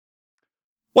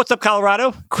What's up,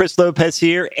 Colorado? Chris Lopez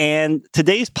here, and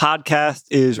today's podcast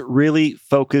is really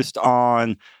focused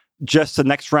on just the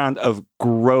next round of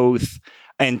growth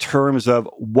in terms of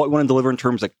what we want to deliver in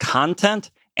terms of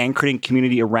content and creating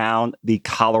community around the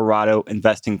Colorado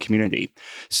investing community.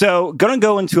 So, going to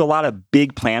go into a lot of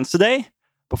big plans today.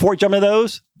 Before we jump into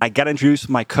those, I got to introduce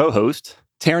my co-host,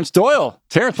 Terrence Doyle.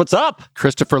 Terrence, what's up?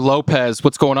 Christopher Lopez,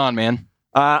 what's going on, man?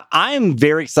 I am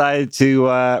very excited to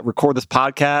record this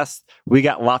podcast. We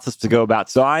got lots of stuff to go about.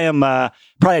 So I am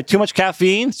probably had too much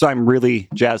caffeine, so I'm really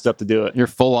jazzed up to do it. You're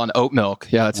full on oat milk.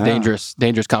 Yeah, it's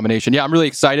dangerous combination. Yeah, I'm really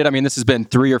excited. I mean, this has been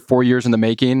 3 or 4 years in the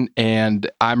making, and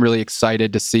I'm really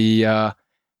excited to see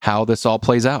how this all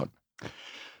plays out.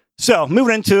 So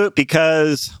moving into it,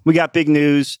 because we got big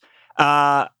news,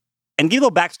 and give a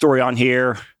little backstory on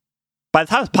here. By the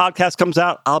time this podcast comes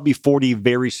out, I'll be 40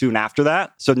 very soon after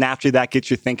that. So naturally, that gets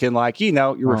you thinking like, you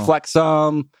reflect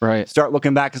some, right? Start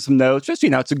looking back at some notes. Just,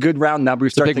 it's a good round number.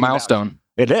 It's a big milestone.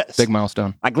 It is. Big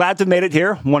milestone. I'm glad to have made it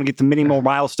here. I want to get to many more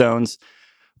milestones.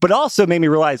 But also made me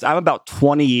realize I'm about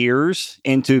 20 years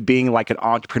into being like an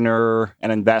entrepreneur,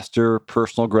 an investor,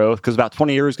 personal growth. Because about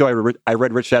 20 years ago, I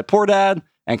read Rich Dad, Poor Dad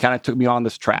and kind of took me on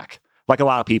this track, like a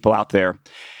lot of people out there.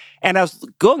 And I was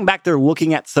going back there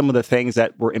looking at some of the things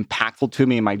that were impactful to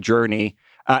me in my journey.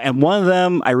 And one of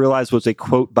them I realized was a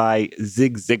quote by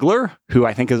Zig Ziglar, who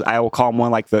I think I will call him one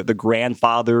of like the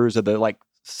grandfathers of the like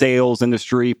sales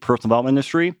industry, personal development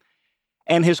industry.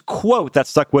 And his quote that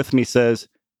stuck with me says,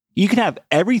 "You can have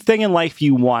everything in life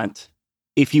you want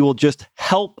if you will just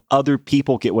help other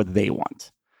people get what they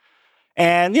want."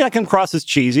 And that comes across as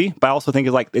cheesy, but I also think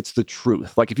it's the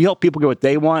truth. Like if you help people get what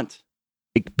they want,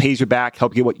 it pays you back,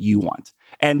 help you get what you want.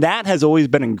 And that has always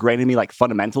been ingrained in me, like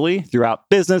fundamentally throughout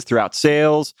business, throughout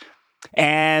sales.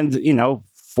 And,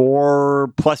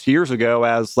 4+ years ago,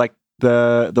 as like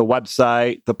the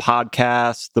website, the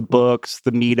podcast, the books,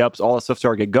 the meetups, all that stuff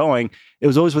started to get going, it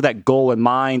was always with that goal in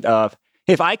mind of,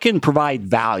 if I can provide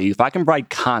value, if I can provide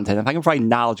content, if I can provide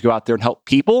knowledge, go out there and help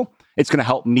people, it's going to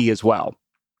help me as well.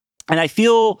 And I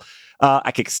feel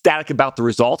ecstatic about the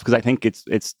results because I think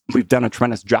we've done a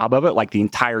tremendous job of it, like the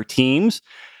entire teams.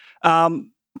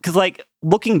 Because like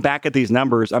looking back at these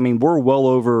numbers, I mean, we're well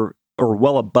over or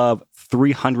well above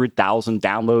 300,000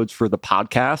 downloads for the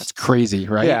podcast. That's crazy,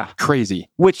 right? Yeah, crazy.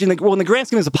 Which in the grand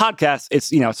scheme of the podcast,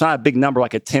 it's it's not a big number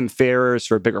like a Tim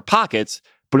Ferriss or Bigger Pockets.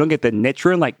 But don't get the niche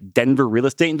in like Denver real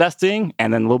estate investing.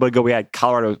 And then a little bit ago, we had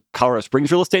Colorado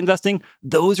Springs real estate investing.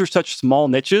 Those are such small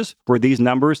niches where these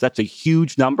numbers, that's a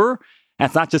huge number. And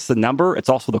it's not just the number, it's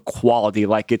also the quality.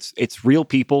 Like it's real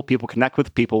people connect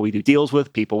with, people we do deals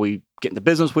with, people we get into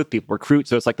business with, people recruit.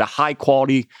 So it's like the high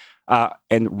quality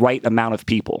and right amount of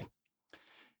people.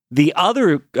 The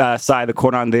other side of the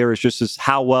coin on there is just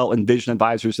how well Envision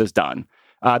Advisors has done.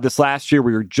 This last year,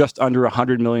 we were just under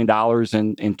 $100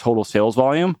 million in total sales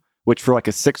volume, which for like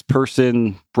a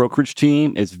 6-person brokerage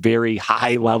team is very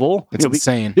high level. It's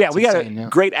insane. We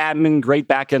got great admin, great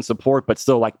back-end support, but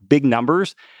still like big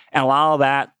numbers. And a lot of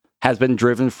that has been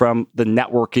driven from the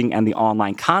networking and the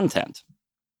online content.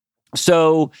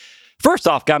 So first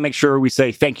off, got to make sure we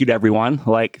say thank you to everyone.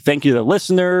 Like thank you to the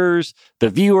listeners,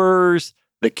 the viewers,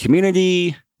 the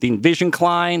community, the Envision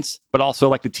clients, but also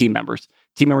like the team members.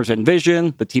 Team members at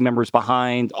Envision, the team members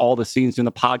behind all the scenes doing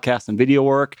the podcast and video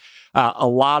work. A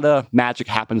lot of magic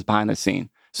happens behind the scene.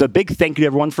 So a big thank you to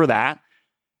everyone for that.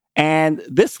 And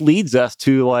this leads us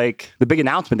to like the big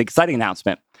announcement, the exciting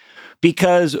announcement,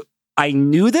 because I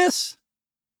knew this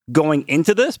going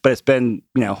into this, but it's been,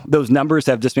 those numbers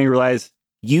have just made me realize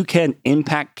you can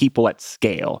impact people at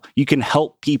scale. You can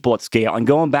help people at scale. And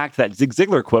going back to that Zig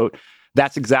Ziglar quote,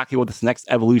 that's exactly what this next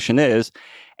evolution is.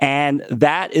 And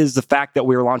that is the fact that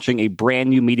we're launching a brand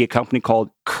new media company called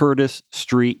Curtis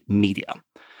Street Media.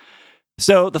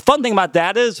 So the fun thing about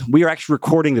that is we are actually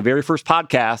recording the very first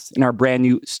podcast in our brand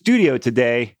new studio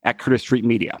today at Curtis Street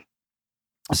Media.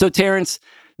 So Terrence,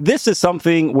 this is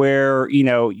something where, you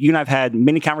and I've had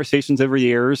many conversations over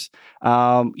years.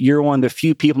 You're one of the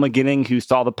few people in the beginning who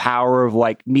saw the power of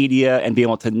like media and being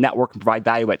able to network and provide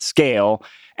value at scale.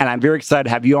 And I'm very excited to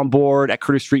have you on board at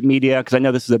Curtis Street Media because I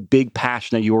know this is a big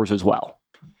passion of yours as well.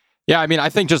 Yeah, I mean, I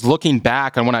think just looking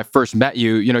back on when I first met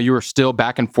you, you were still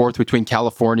back and forth between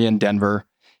California and Denver.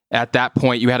 At that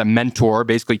point, you had a mentor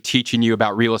basically teaching you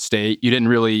about real estate. You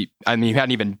you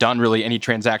hadn't even done really any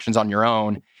transactions on your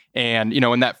own. And,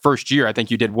 in that first year, I think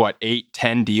you did 8,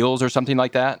 10 deals or something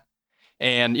like that.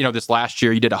 And, this last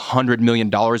year you did $100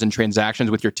 million in transactions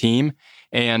with your team.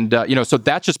 And, so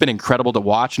that's just been incredible to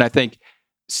watch. And I think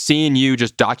seeing you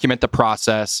just document the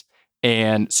process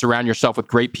and surround yourself with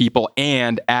great people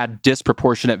and add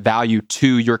disproportionate value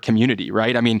to your community,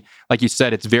 right? I mean, like you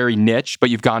said, it's very niche, but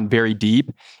you've gone very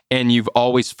deep and you've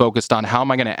always focused on how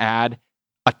am I going to add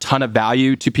a ton of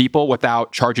value to people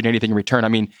without charging anything in return. I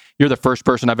mean, you're the first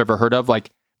person I've ever heard of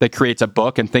like that creates a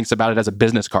book and thinks about it as a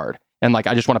business card. And like,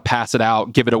 I just want to pass it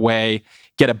out, give it away,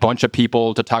 get a bunch of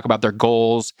people to talk about their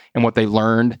goals and what they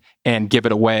learned and give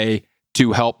it away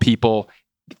to help people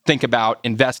think about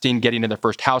investing, getting into their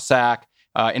first house hack,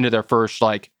 into their first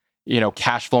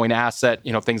cash flowing asset,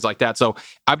 things like that. So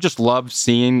I've just loved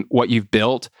seeing what you've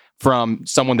built from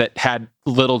someone that had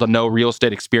little to no real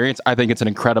estate experience. I think it's an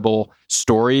incredible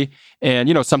story and,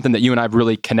 something that you and I've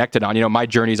really connected on. My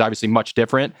journey is obviously much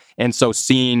different. And so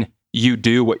seeing you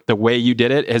do the way you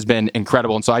did it has been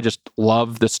incredible. And so I just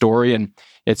love the story, and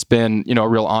it's been, a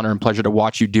real honor and pleasure to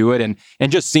watch you do it,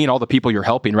 and just seeing all the people you're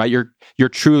helping, right? You're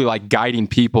truly like guiding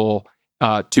people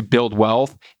to build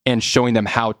wealth and showing them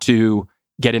how to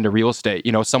get into real estate.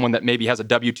 Someone that maybe has a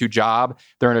W-2 job,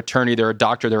 they're an attorney, they're a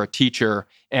doctor, they're a teacher,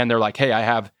 and they're like, hey, I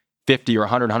have $50 or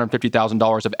 $100,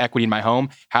 $150,000 of equity in my home.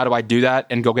 How do I do that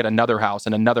and go get another house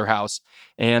and another house?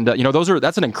 And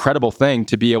that's an incredible thing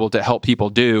to be able to help people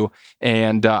do,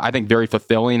 and I think very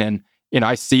fulfilling. And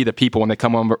I see the people when they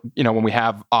come over, when we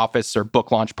have office or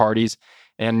book launch parties,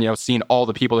 and seeing all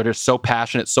the people that are so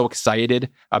passionate, so excited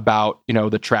about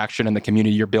the traction and the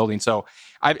community you're building. So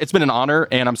it's been an honor,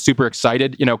 and I'm super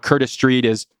excited. Curtis Street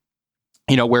is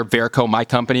where Verico, my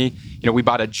company, we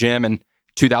bought a gym in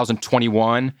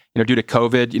 2021, due to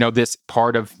COVID. This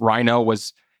part of Rhino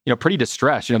was, pretty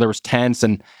distressed. There was tents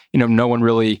and, no one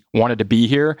really wanted to be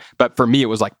here. But for me, it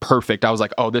was like perfect. I was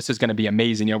like, oh, this is going to be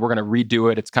amazing. We're going to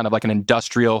redo it. It's kind of like an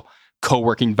industrial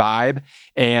co-working vibe.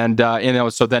 And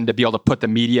so then to be able to put the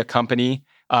media company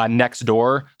next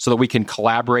door so that we can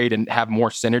collaborate and have more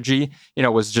synergy,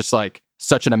 was just like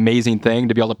such an amazing thing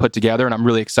to be able to put together. And I'm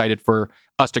really excited for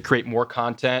us to create more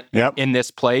content in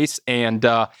this place. And,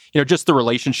 just the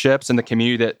relationships and the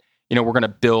community that, we're going to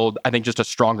build, I think, just a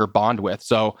stronger bond with.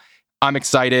 So I'm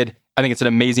excited. I think it's an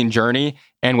amazing journey.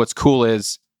 And what's cool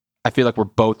is I feel like we're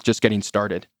both just getting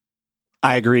started.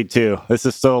 I agree too. This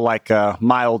is still like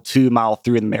mile 2, mile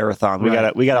 3 in the marathon. We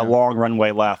got a long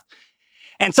runway left.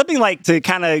 And something like to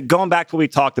kind of going back to what we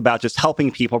talked about, just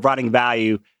helping people, providing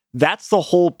value. That's the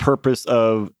whole purpose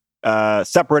of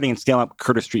separating and scaling up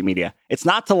Curtis Street Media. It's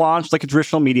not to launch like a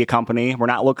traditional media company. We're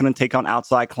not looking to take on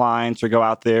outside clients or go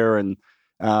out there and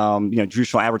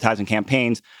traditional advertising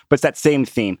campaigns. But it's that same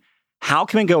theme. How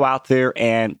can we go out there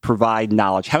and provide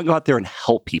knowledge? How can we go out there and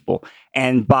help people?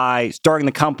 And by starting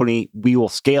the company, we will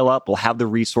scale up. We'll have the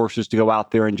resources to go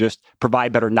out there and just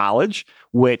provide better knowledge,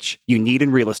 which you need in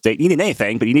real estate. You need in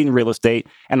anything, but you need in real estate,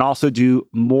 and also do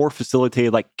more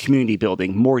facilitated like community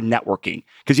building, more networking.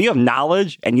 Because you have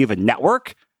knowledge and you have a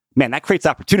network, man, that creates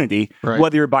opportunity. Right.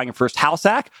 Whether you're buying your first house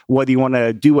hack, whether you want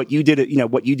to do what you did at,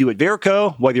 what you do at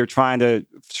Verico, whether you're trying to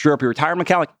shore up your retirement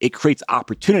account, it creates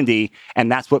opportunity.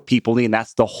 And that's what people need. And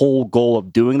that's the whole goal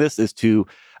of doing this, is to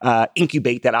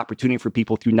incubate that opportunity for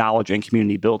people through knowledge and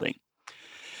community building.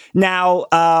 Now,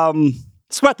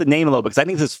 let's go about the name a little bit, because I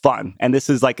think this is fun. And this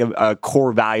is like a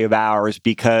core value of ours,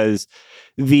 because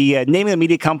the name of the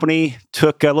media company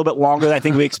took a little bit longer than I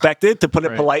think we expected, to put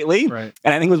it politely. Right.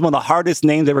 And I think it was one of the hardest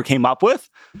names I ever came up with.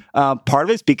 Part of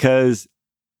it's because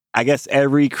I guess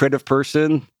every creative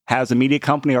person has a media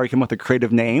company or you come up with a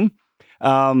creative name.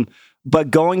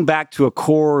 But going back to a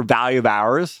core value of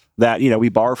ours that, we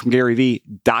borrow from Gary Vee,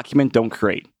 document, don't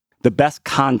create. The best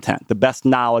content, the best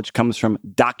knowledge comes from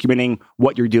documenting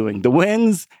what you're doing, the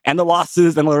wins and the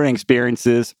losses and learning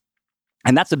experiences.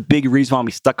 And that's a big reason why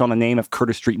we stuck on the name of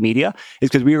Curtis Street Media, is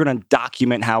because we were going to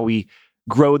document how we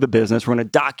grow the business. We're going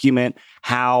to document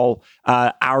how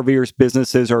our various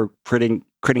businesses are creating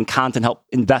content, help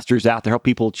investors out there, help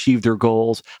people achieve their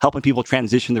goals, helping people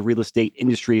transition the real estate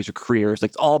industry as a careers. Like,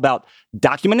 it's all about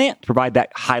documenting it to provide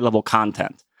that high-level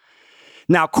content.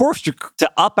 Now, of course,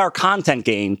 to up our content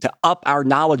game, to up our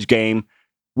knowledge game,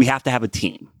 we have to have a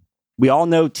team. We all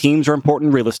know teams are important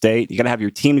in real estate. You got to have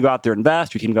your team to go out there and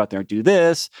invest, your team to go out there and do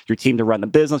this, your team to run the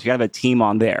business. You got to have a team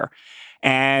on there.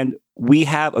 And we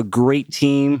have a great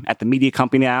team at the media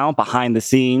company now behind the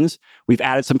scenes. We've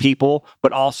added some people,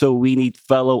 but also we need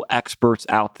fellow experts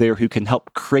out there who can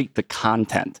help create the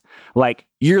content. Like,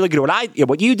 you're really good at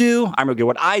what you do. I'm really good at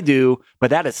what I do, but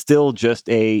that is still just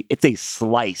it's a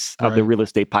slice of the real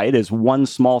estate pie. It is one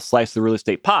small slice of the real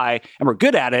estate pie, and we're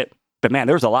good at it. But man,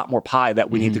 there's a lot more pie that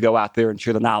we need to go out there and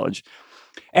share the knowledge.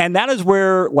 And that is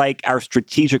where like our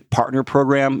strategic partner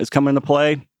program is coming into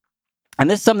play. And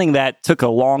this is something that took a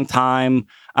long time.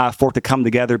 for it to come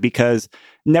together, because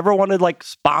never wanted like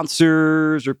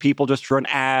sponsors or people just to run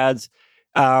ads.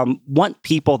 Want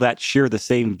people that share the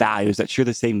same values, that share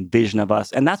the same vision of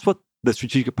us. And that's what the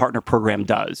Strategic Partner Program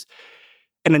does.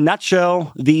 In a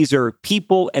nutshell, these are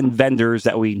people and vendors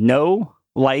that we know,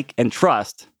 like, and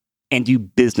trust and do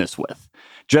business with.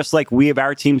 Just like we have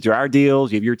our teams do our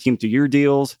deals, you have your team do your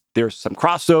deals. There's some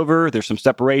crossover, there's some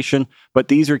separation, but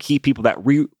these are key people that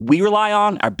we rely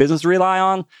on, our business rely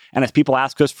on. And as people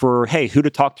ask us for, hey, who to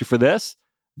talk to for this,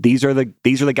 these are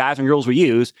the guys and girls we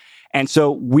use. And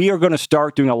so we are going to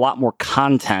start doing a lot more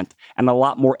content and a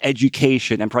lot more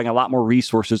education and providing a lot more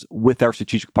resources with our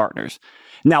strategic partners.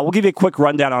 Now, we'll give you a quick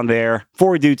rundown on there.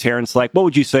 Before we do, Terrence, like, what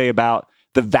would you say about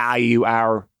the value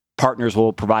our partners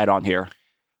will provide on here?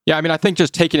 Yeah, I mean, I think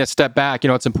just taking a step back,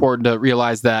 it's important to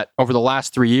realize that over the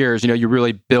last 3 years, you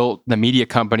really built the media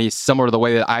company similar to the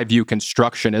way that I view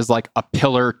construction, is like a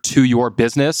pillar to your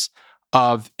business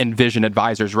of Envision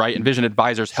Advisors, right? Envision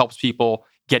Advisors helps people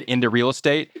get into real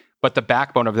estate, but the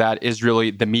backbone of that is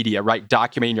really the media, right?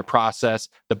 Documenting your process,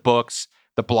 the books,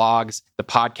 the blogs, the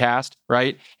podcast,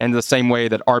 right? And the same way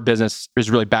that our business is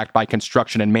really backed by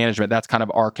construction and management, that's kind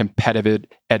of our competitive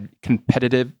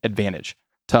advantage.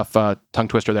 Tough tongue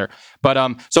twister there. But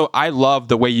so I love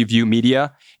the way you view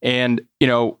media. And,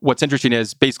 what's interesting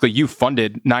is basically you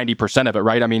funded 90% of it,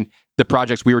 right? I mean, the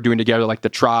projects we were doing together, like the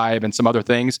Tribe and some other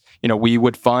things, we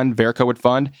would fund, Verico would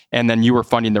fund, and then you were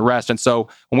funding the rest. And so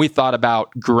when we thought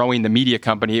about growing the media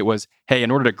company, it was, hey, in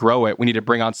order to grow it, we need to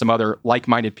bring on some other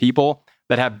like-minded people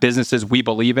that have businesses we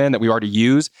believe in, that we already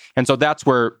use. And so that's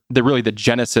where the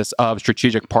genesis of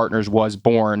Strategic Partners was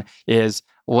born, is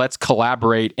let's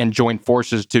collaborate and join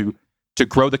forces to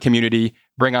grow the community,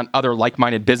 bring on other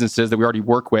like-minded businesses that we already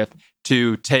work with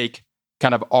to take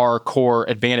kind of our core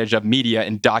advantage of media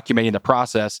and documenting the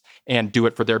process and do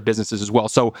it for their businesses as well.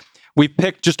 So we've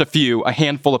picked just a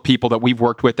handful of people that we've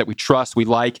worked with that we trust, we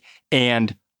like,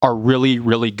 and are really,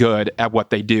 really good at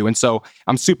what they do. And so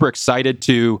I'm super excited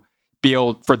to be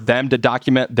able for them to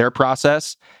document their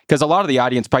process, because a lot of the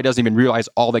audience probably doesn't even realize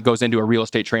all that goes into a real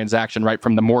estate transaction, right?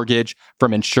 From the mortgage,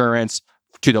 from insurance,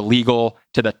 to the legal,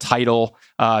 to the title,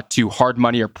 to hard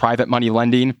money or private money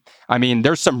lending. I mean,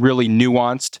 there's some really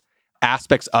nuanced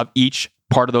aspects of each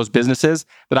part of those businesses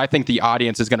that I think the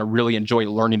audience is going to really enjoy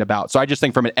learning about. So I just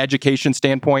think from an education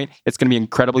standpoint, it's going to be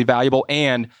incredibly valuable,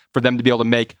 and for them to be able to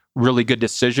make really good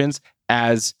decisions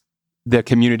as the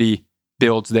community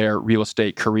builds their real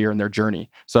estate career and their journey.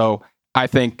 So I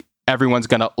think everyone's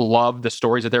going to love the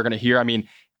stories that they're going to hear. I mean,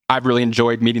 I've really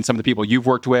enjoyed meeting some of the people you've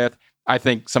worked with. I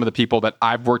think some of the people that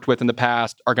I've worked with in the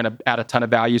past are going to add a ton of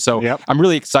value. So I'm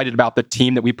really excited about the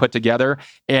team that we put together,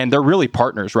 and they're really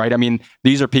partners, right? I mean,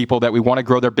 these are people that we want to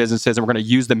grow their businesses, and we're going to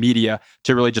use the media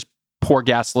to really just pour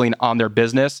gasoline on their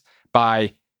business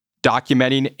by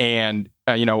documenting and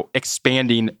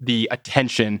expanding the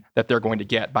attention that they're going to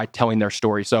get by telling their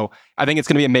story. So I think it's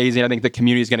going to be amazing. I think the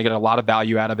community is going to get a lot of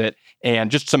value out of it,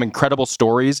 and just some incredible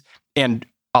stories and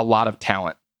a lot of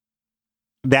talent.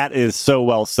 That is so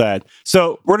well said.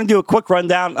 So we're going to do a quick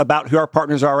rundown about who our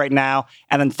partners are right now.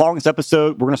 And then following this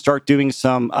episode, we're going to start doing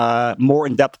some more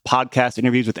in-depth podcast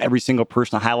interviews with every single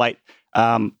person to highlight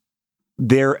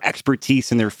their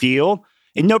expertise in their field.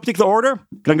 In no particular order,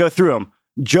 going to go through them.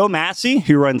 Joe Massey,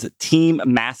 who runs Team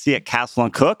Massey at Castle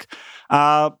 & Cook.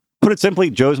 Put it simply,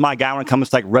 Joe's my guy when it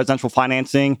comes to like residential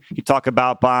financing. You talk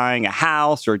about buying a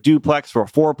house or a duplex or a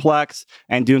fourplex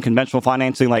and doing conventional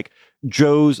financing. Like,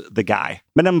 Joe's the guy.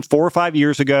 Met him 4 or 5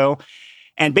 years ago.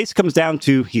 And basically comes down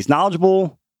to he's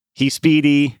knowledgeable, he's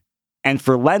speedy, and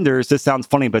for lenders, this sounds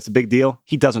funny, but it's a big deal.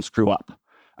 He doesn't screw up.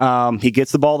 He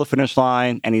gets the ball to the finish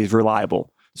line, and he's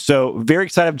reliable. So very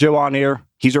excited to have Joe on here.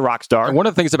 He's a rock star. And one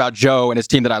of the things about Joe and his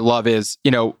team that I love is,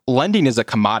 lending is a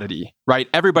commodity, right?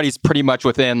 Everybody's pretty much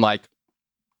within like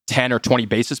 10 or 20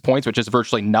 basis points, which is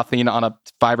virtually nothing on a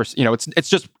 5 or,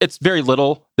 it's very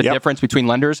little, the difference between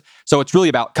lenders. So it's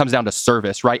really comes down to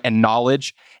service, right? And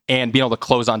knowledge, and being able to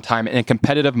close on time. In a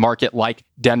competitive market like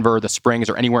Denver, the Springs,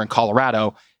 or anywhere in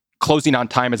Colorado, closing on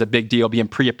time is a big deal, being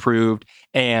pre-approved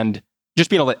and just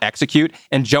being able to execute.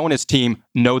 And Joe and his team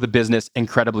know the business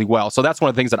incredibly well. So that's one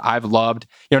of the things that I've loved.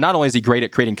 Not only is he great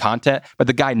at creating content, but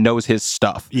the guy knows his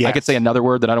stuff. Yes. I could say another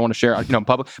word that I don't want to share, in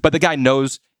public, but the guy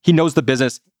knows the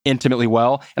business intimately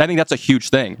well. And I think that's a huge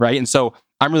thing, right? And so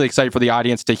I'm really excited for the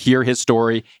audience to hear his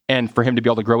story and for him to be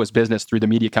able to grow his business through the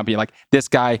media company. Like, this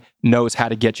guy knows how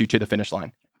to get you to the finish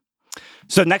line.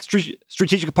 So next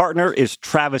strategic partner is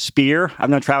Travis Spear. I've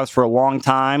known Travis for a long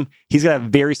time. He's got a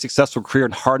very successful career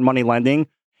in hard money lending.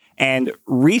 And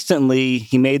recently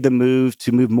he made the move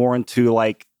to move more into,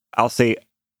 like, I'll say,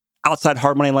 outside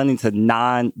hard money lending to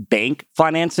non-bank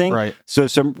financing. Right. So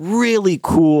some really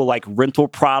cool like rental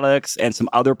products and some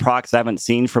other products I haven't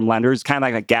seen from lenders, kind of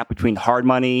like a gap between hard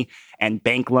money and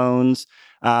bank loans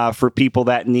for people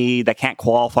that can't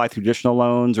qualify through traditional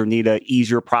loans or need an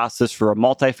easier process for a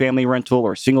multifamily rental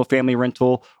or single family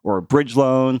rental or a bridge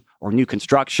loan or new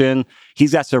construction.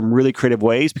 He's got some really creative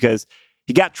ways because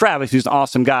he got Travis, who's an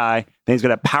awesome guy. Then he's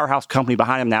got a powerhouse company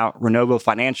behind him now, Renovo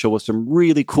Financial, with some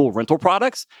really cool rental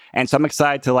products. And so I'm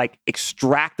excited to like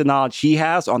extract the knowledge he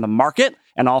has on the market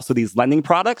and also these lending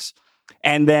products.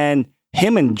 And then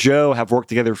him and Joe have worked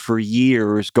together for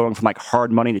years, going from like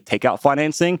hard money to takeout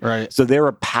financing. Right. So they're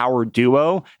a power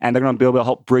duo, and they're going to be able to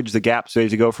help bridge the gap. So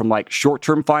as you go from like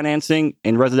short-term financing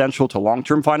in residential to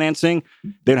long-term financing,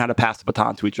 they know how to pass the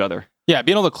baton to each other. Yeah,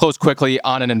 being able to close quickly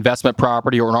on an investment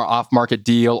property or an off-market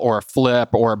deal or a flip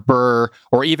or a BRRRR,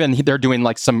 or even they're doing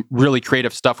like some really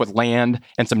creative stuff with land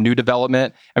and some new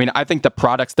development. I mean, I think the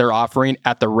products they're offering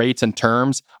at the rates and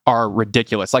terms are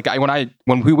ridiculous. Like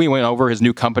when we went over his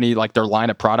new company, like their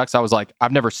line of products, I was like,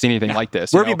 I've never seen anything like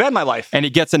this. Where have you been in my life? And he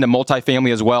gets into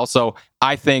multifamily as well. So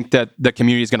I think that the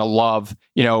community is going to love,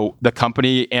 the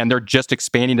company, and they're just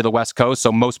expanding to the West Coast.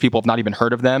 So most people have not even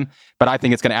heard of them, but I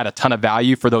think it's going to add a ton of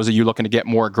value for those of you looking to get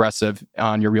more aggressive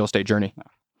on your real estate journey.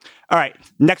 All right.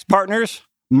 Next partners,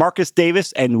 Marcus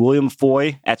Davis and William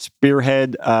Foy at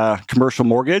Spearhead Commercial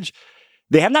Mortgage.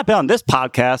 They have not been on this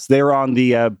podcast. They were on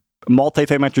the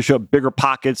multifamily show Bigger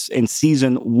Pockets in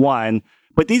season 1,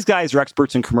 but these guys are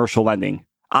experts in commercial lending.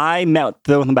 I met with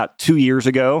them about 2 years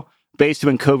ago. Basically,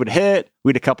 when COVID hit, we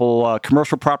had a couple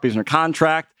commercial properties under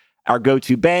contract. Our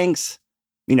go-to banks,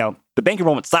 the banking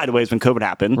world went sideways when COVID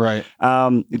happened. Right.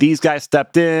 These guys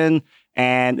stepped in,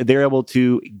 and they're able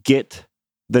to get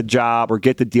the job or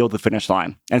get the deal to the finish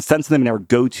line. And since them, they were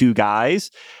go-to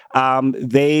guys.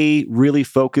 They really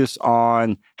focus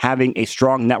on having a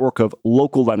strong network of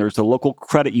local lenders, the local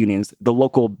credit unions, the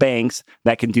local banks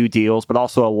that can do deals, but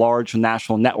also a large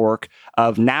national network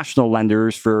of national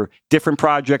lenders for different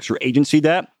projects or agency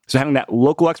debt. So having that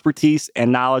local expertise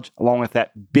and knowledge, along with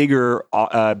that bigger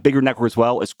network as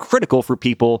well, is critical for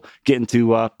people getting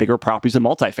to bigger properties and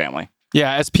multifamily.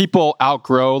 Yeah, as people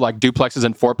outgrow like duplexes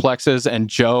and fourplexes, and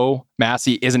Joe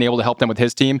Massey isn't able to help them with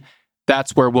his team,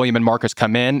 that's where William and Marcus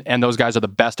come in, and those guys are the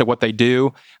best at what they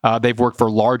do. They've worked for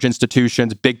large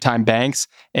institutions, big-time banks,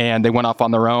 and they went off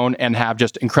on their own and have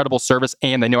just incredible service,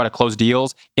 and they know how to close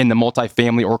deals in the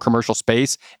multifamily or commercial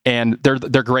space, and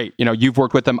they're great. You've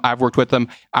worked with them, I've worked with them,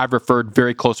 I've referred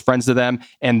very close friends to them,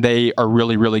 and they are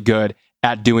really, really good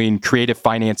at doing creative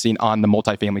financing on the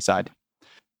multifamily side.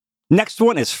 Next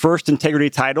one is First Integrity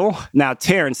Title. Now,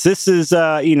 Terrence, this is,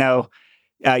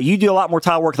 you do a lot more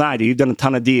title work than I do. You've done a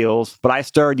ton of deals, but I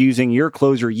started using your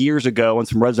closer years ago on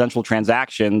some residential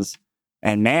transactions.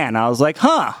 And man, I was like,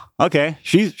 okay,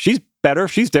 she's better.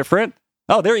 She's different.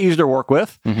 Oh, they're easier to work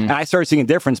with. Mm-hmm. And I started seeing a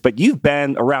difference, but you've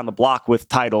been around the block with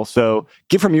title. So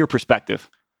give from your perspective.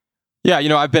 Yeah,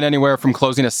 I've been anywhere from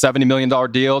closing a $70 million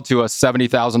deal to a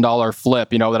 $70,000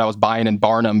 flip, that I was buying in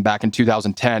Barnum back in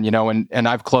 2010, and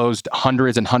I've closed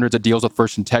hundreds and hundreds of deals with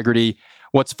First Integrity.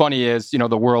 What's funny is,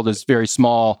 the world is very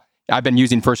small. I've been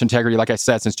using First Integrity, like I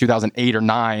said, since 2008 or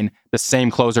 9, the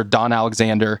same closer, Don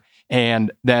Alexander.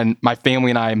 And then my family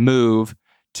and I move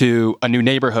to a new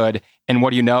neighborhood. And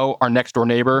what do you know? Our next door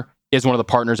neighbor is one of the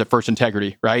partners at First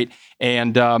Integrity, right?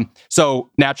 And so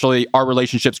naturally, our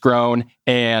relationship's grown,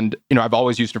 and I've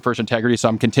always used First Integrity, so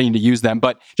I'm continuing to use them.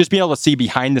 But just being able to see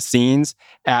behind the scenes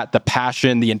at the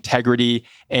passion, the integrity,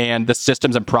 and the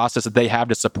systems and process that they have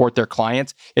to support their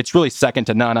clients, it's really second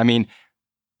to none. I mean,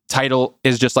 title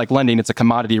is just like lending; it's a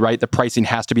commodity, right? The pricing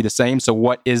has to be the same. So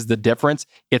what is the difference?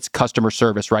 It's customer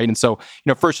service, right? And so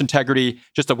First Integrity,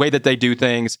 just the way that they do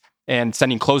things, and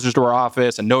sending closers to our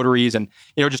office and notaries and,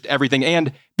 just everything,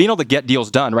 and being able to get deals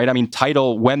done, right? I mean,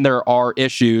 title, when there are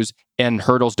issues and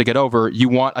hurdles to get over, you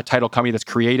want a title company that's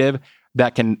creative,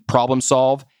 that can problem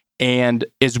solve, and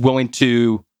is willing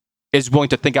to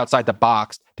think outside the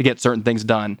box to get certain things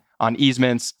done on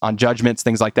easements, on judgments,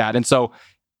 things like that. And so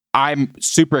I'm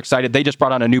super excited. They just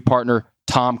brought on a new partner,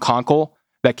 Tom Conkle,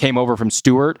 that came over from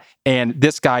Stewart. And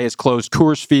this guy has closed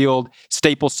Coors Field,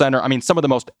 Staples Center. I mean, some of the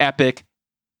most epic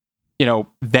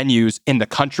venues in the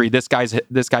country. This guy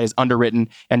is underwritten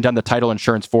and done the title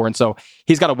insurance for. And so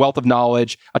he's got a wealth of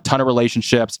knowledge, a ton of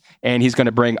relationships, and he's going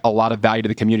to bring a lot of value to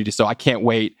the community. So I can't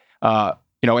wait. And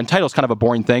title is kind of a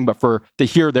boring thing, but to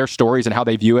hear their stories and how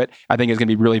they view it, I think is going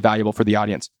to be really valuable for the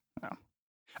audience. All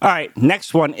right.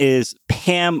 Next one is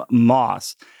Pam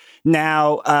Moss.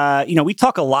 Now, we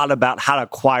talk a lot about how to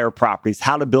acquire properties,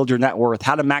 how to build your net worth,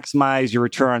 how to maximize your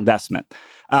return on investment.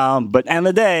 But end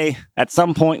of the day, at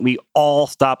some point, we all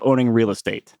stop owning real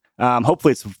estate.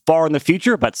 Hopefully it's far in the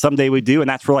future, but someday we do. And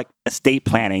that's where like estate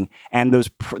planning and those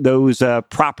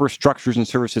proper structures and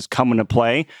services come into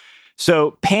play.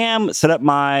 So Pam set up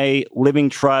my living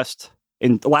trust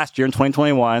in last year in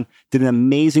 2021, did an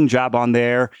amazing job on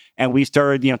there. And we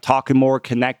started, talking more,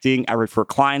 connecting. I refer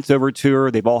clients over to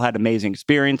her. They've all had amazing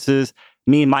experiences.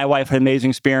 Me and my wife had amazing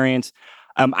experience.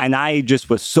 And I just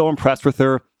was so impressed with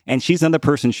her. And she's another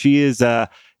person. She is,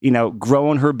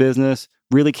 growing her business,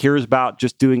 really cares about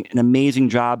just doing an amazing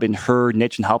job in her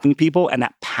niche and helping people. And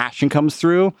that passion comes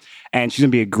through. And she's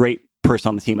going to be a great person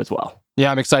on the team as well.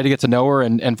 Yeah, I'm excited to get to know her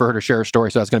and for her to share her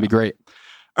story. So that's going to be great.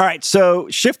 All right. So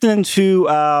shifting into,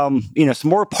 some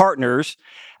more partners.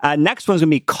 Next one's going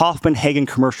to be Kaufman Hagen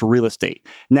Commercial Real Estate.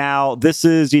 Now, this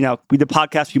is, we did a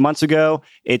podcast a few months ago.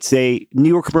 It's a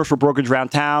newer commercial brokerage around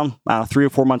town, 3 or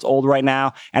 4 months old right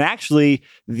now. And actually,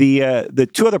 the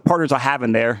two other partners I have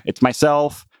in there, it's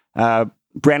myself,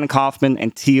 Brandon Kaufman,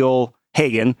 and Teal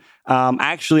Hagen.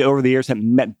 Actually, over the years, have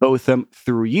met both of them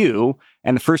through you.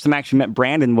 And the first time I actually met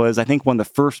Brandon was, I think, one of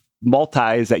the first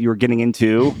multis that you were getting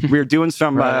into. We were doing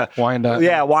some wind up.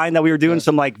 Yeah, wind up. We were doing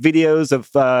some like videos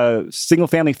of single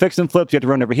family fix and flips. You had to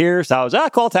run over here. So I was,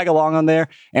 cool, tag along on there.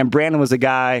 And Brandon was a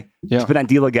guy who's been on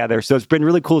deal together. So it's been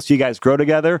really cool to see you guys grow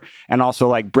together. And also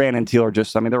like Brandon and Teal are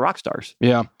just, they're rock stars.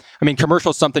 Yeah.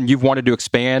 Commercial is something you've wanted to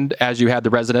expand as you had the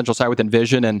residential side with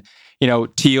Envision. And,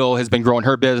 Teal has been growing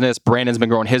her business. Brandon's been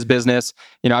growing his business.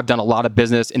 I've done a lot of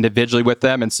business individually with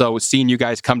them. And so seeing you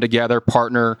guys come together,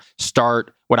 partner,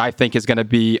 start what I think is going to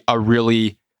be a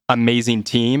really amazing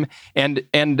team. And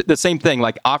the same thing,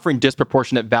 like offering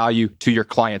disproportionate value to your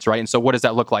clients, right? And so what does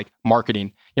that look like?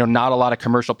 Marketing. Not a lot of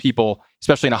commercial people,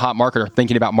 especially in a hot market, are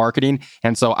thinking about marketing.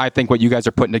 And so I think what you guys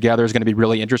are putting together is going to be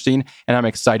really interesting. And I'm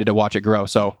excited to watch it grow.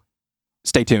 So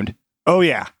stay tuned. Oh,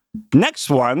 yeah.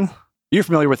 Next one. You're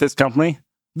familiar with this company,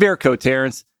 Verico,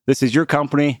 Terrence. This is your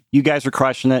company. You guys are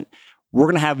crushing it. We're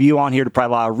going to have you on here to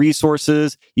provide a lot of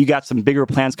resources. You got some bigger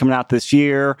plans coming out this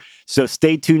year. So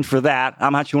stay tuned for that.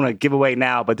 I'm not sure want to give away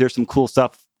now, but there's some cool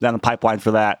stuff down the pipeline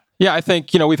for that. Yeah, I think,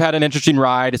 we've had an interesting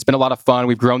ride. It's been a lot of fun.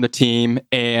 We've grown the team.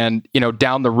 And,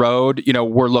 down the road,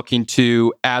 we're looking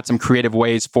to add some creative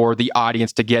ways for the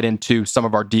audience to get into some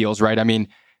of our deals, right?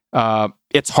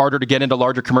 It's harder to get into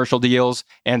larger commercial deals.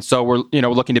 And so we're,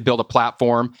 looking to build a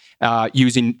platform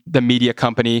using the media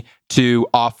company to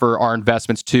offer our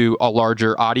investments to a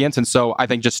larger audience. And so I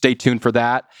think just stay tuned for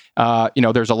that.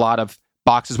 There's a lot of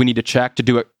boxes we need to check to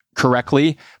do it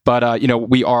correctly. But,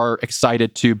 we are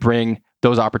excited to bring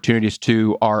those opportunities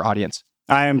to our audience.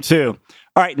 I am too.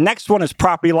 All right. Next one is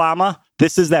Property Llama.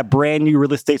 This is that brand new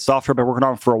real estate software I've been working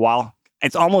on for a while.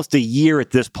 It's almost a year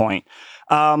at this point.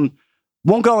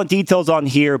 Won't go into details on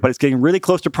here, but it's getting really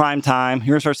close to prime time. You're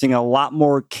going to start seeing a lot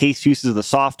more case uses of the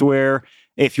software.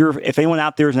 If anyone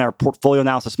out there is in our portfolio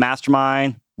analysis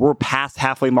mastermind, we're past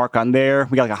halfway mark on there.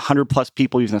 We got like 100 plus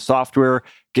people using the software,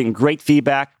 getting great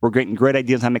feedback. We're getting great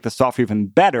ideas on how to make the software even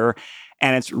better.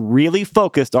 And it's really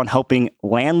focused on helping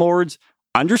landlords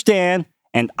understand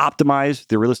and optimize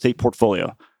their real estate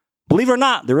portfolio. Believe it or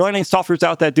not, there are really any softwares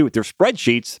out there that do it. There's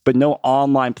spreadsheets, but no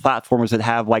online platforms that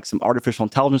have like some artificial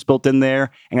intelligence built in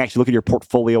there and actually look at your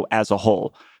portfolio as a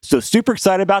whole. So super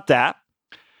excited about that.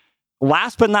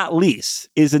 Last but not least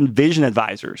is Envision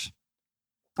Advisors.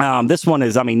 This one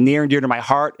is, near and dear to my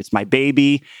heart. It's my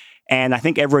baby. And I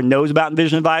think everyone knows about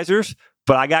Envision Advisors,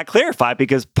 but I got to clarify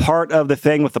because part of the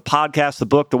thing with the podcast, the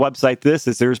book, the website,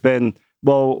 is there's been,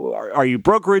 well, are you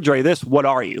brokerage? Are you this? What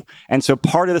are you? And so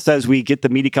part of this, as we get the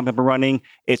media company up and running,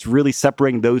 it's really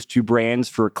separating those two brands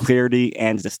for clarity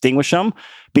and distinguish them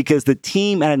because the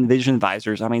team at Envision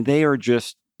Advisors, they are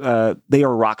just, they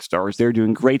are rock stars. They're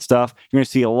doing great stuff. You're going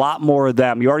to see a lot more of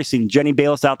them. You've already seen Jenny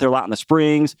Bayless out there a lot in the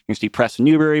Springs. You're going to see Preston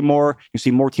Newberry more. You see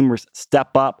more teamers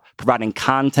step up, providing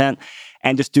content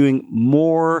and just doing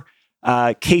more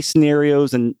case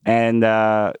scenarios and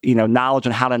knowledge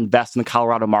on how to invest in the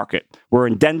Colorado market. We're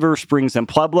in Denver, Springs, and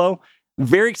Pueblo.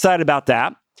 Very excited about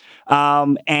that.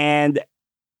 And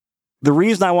the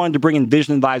reason I wanted to bring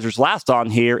Envision Advisors last on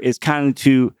here is kind of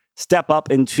to step up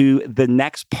into the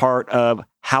next part of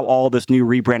how all this new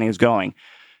rebranding is going.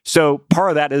 So part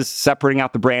of that is separating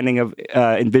out the branding of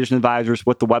Envision Advisors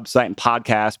with the website and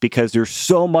podcast because there's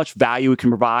so much value we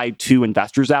can provide to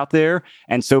investors out there.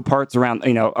 And so parts around,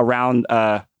 around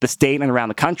the state and around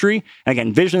the country. And again,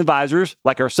 Envision Advisors,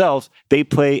 like ourselves, they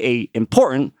play a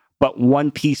important but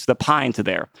one piece of the pie into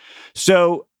there.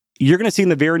 So you're going to see in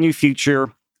the very near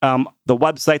future, the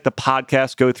website, the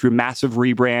podcast go through massive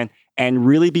rebrand and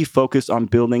really be focused on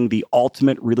building the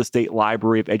ultimate real estate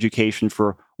library of education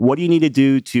for what do you need to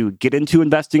do to get into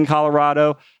investing in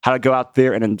Colorado, how to go out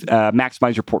there and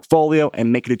maximize your portfolio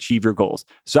and make it achieve your goals.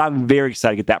 So I'm very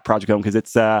excited to get that project going because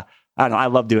it's, I don't know, I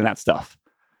love doing that stuff.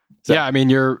 So, yeah, I mean,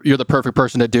 you're the perfect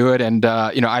person to do it. And,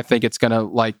 I think it's going to,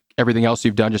 like everything else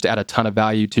you've done, just add a ton of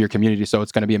value to your community. So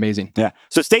it's going to be amazing. Yeah.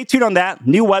 So stay tuned on that.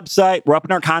 New website. We're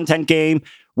upping our content game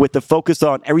with the focus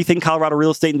on everything Colorado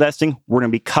real estate investing. We're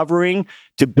going to be covering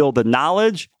to build the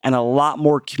knowledge and a lot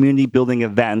more community building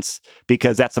events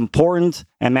because that's important.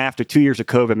 And man, after 2 years of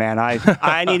COVID, man,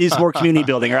 I need to do some more community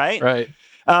building, right? Right.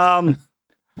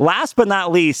 Last but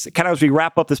not least, kind of as we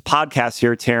wrap up this podcast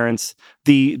here, Terrence,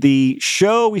 the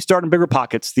show we started in Bigger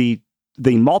Pockets, the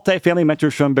multifamily mentor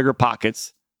show in Bigger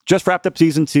Pockets, just wrapped up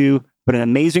season 2, but an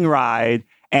amazing ride.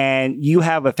 And you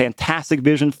have a fantastic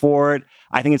vision for it.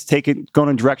 I think it's going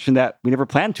in a direction that we never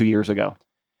planned 2 years ago.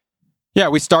 Yeah,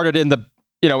 we started in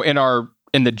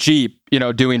the Jeep,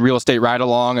 doing real estate ride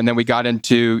along, and then we got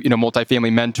into,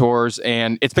 multifamily mentors,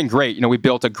 and it's been great. We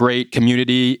built a great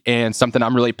community and something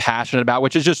I'm really passionate about,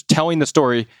 which is just telling the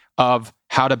story of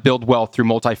how to build wealth through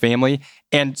multifamily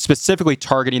and specifically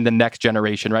targeting the next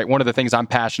generation, right? One of the things I'm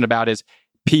passionate about is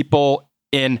people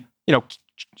in,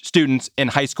 students in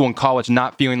high school and college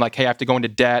not feeling like, hey, I have to go into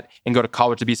debt and go to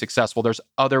college to be successful. There's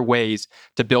other ways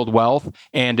to build wealth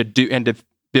and to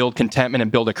build contentment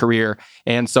and build a career.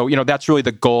 And so, that's really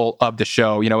the goal of the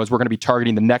show, is we're going to be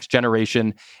targeting the next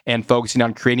generation and focusing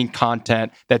on creating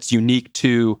content that's unique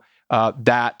to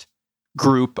that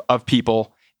group of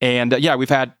people. And we've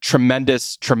had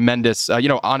tremendous,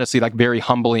 honestly, like very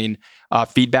humbling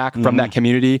feedback from that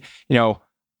community,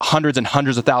 hundreds and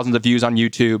hundreds of thousands of views on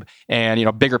YouTube,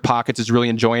 and, Bigger Pockets is really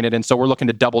enjoying it. And so we're looking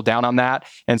to double down on that.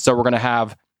 And so we're going to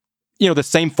have, the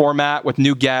same format with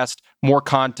new guests, more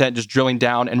content, just drilling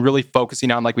down and really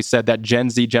focusing on, like we said, that Gen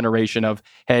Z generation of,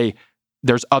 hey,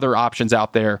 there's other options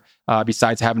out there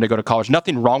besides having to go to college.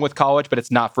 Nothing wrong with college, but it's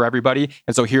not for everybody.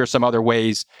 And so here are some other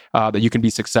ways that you can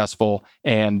be successful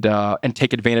and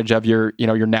take advantage of your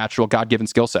natural God-given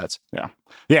skill sets.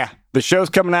 Yeah. The show's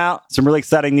coming out. Some really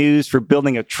exciting news for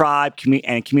building a tribe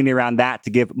and community around that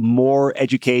to give more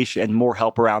education and more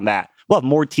help around that. We'll have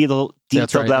more details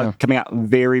coming out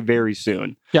very, very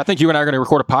soon. Yeah, I think you and I are going to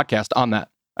record a podcast on that.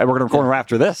 And we're going to record right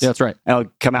after this. Yeah, that's right. And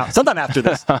it'll come out sometime after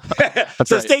this.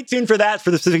 So stay tuned for that,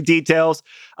 for the specific details.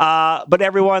 But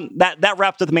everyone, that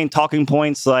wraps up the main talking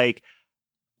points. Like,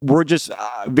 we're just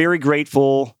very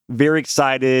grateful, very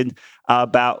excited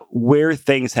about where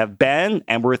things have been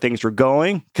and where things are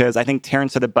going. Because I think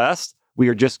Terrence said it best. We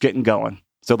are just getting going.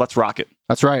 So let's rock it.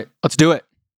 That's right. Let's do it.